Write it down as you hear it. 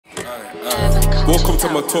Welcome to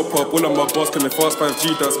my top up, all of my bars coming fast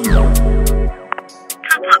 5G, that's me. Top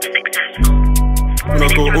up successful. When I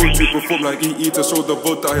go O2, perform like EE to show the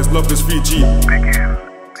world that his love is 3G.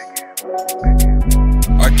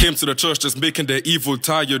 I came to the church just making their evil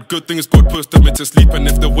tired. Good things God puts them into sleep, and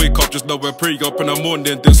if they wake up just know I pray up in the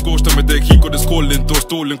morning. Then scorch them with their key, God is calling. Door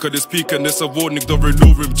stalling cause it's peaking, it's a warning. Don't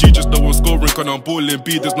ignore him, G just know I'm scoring cause I'm balling.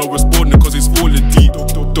 B there's no responding cause he's falling deep.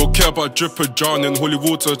 Don't care about dripping, drowning. Holy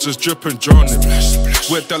water just dripping, drowning.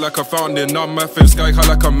 Wet down like a fountain, now my face sky high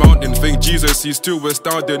like a mountain. Thank Jesus, he's too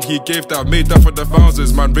astounding. He gave that, made that for the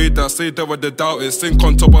thousands. Man, raid that, say that with the doubt is. Sink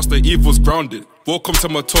on top, us the evil's grounded. Welcome to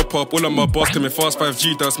my top up, all of my bars coming fast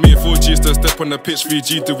 5G, that's me. 4G's to step on the pitch,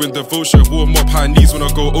 3G doing devotion. Warm up high knees when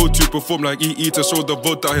I go O2, perform like EE to show the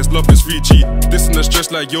world that his love is 3G. This in the stretch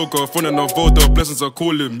like yoga, front and of the blessings are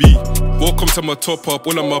calling me. Welcome to my top up,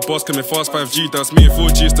 all of my bars coming fast 5G, that's me.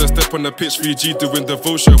 4G's to step on the pitch, 3G doing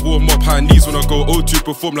devotion. Warm up high knees when I go O2,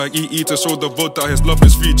 perform like EE to show the world that his love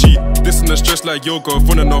is 3G. This in the stretch like yoga,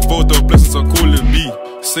 front and of the blessings are calling me.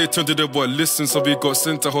 Satan didn't want listen, so we got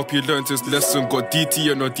sent. I hope you learned his lesson. Got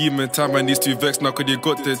DT and no demon time, and these two vexed now cause you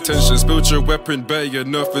got the attention. Spiritual weapon, better your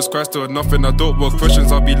nerf is Christ or nothing. I don't want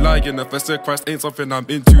questions, I'll be lying if I said Christ ain't something I'm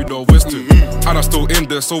into, no Western. And I'm still in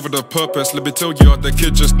this over the purpose. Let me tell you, the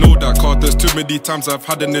kid just know that. Cause there's too many times I've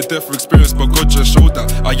had an near-death experience, but God just showed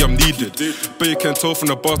that I am needed. But you can tell from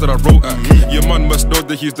the bars that I wrote at. Your man must know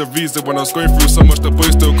that he's the reason. When I was going through so much, the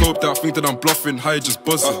boys still cope that. Think that I'm bluffing, high just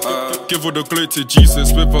buzzing. Give all the glory to Jesus.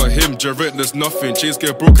 Without him, Rettna's nothing. Chains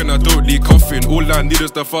get broken, I don't need coffin. All I need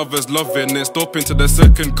is the Father's loving. It's stopping to the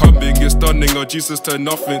second coming. It's stunning, or Jesus turned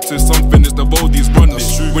nothing to something. It's the world he's running.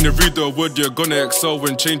 When you read the word, you're gonna excel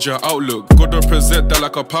and change your outlook. God don't present that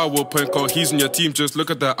like a PowerPoint card. He's in your team, just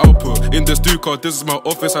look at the output. In this card, this is my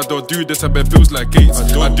office. I don't do this, I bet bills like gates.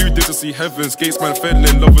 I do this to see heaven's gates. Man fell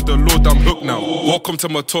in love with the Lord, I'm hooked now. Welcome to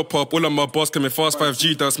my top up, all of my bars coming fast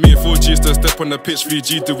 5G, that's me. 4G's to step on the pitch,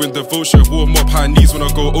 3G doing devotion. Warm up high knees when I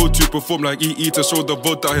go O2, perform like EE to show the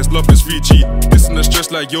world that his love is 3G. This in the stretch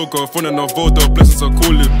like yoga, front and of the blessings are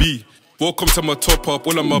calling me. Welcome to my top up,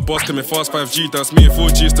 all of my bars coming fast 5G, that's me.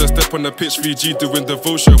 4G's to step on the pitch, 3G doing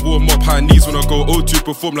devotion. Warm up high knees when I go O2,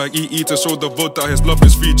 perform like EE to show the world that his love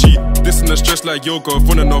is 3G. This in the stretch like yoga,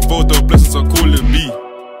 front and of the blessings are calling me.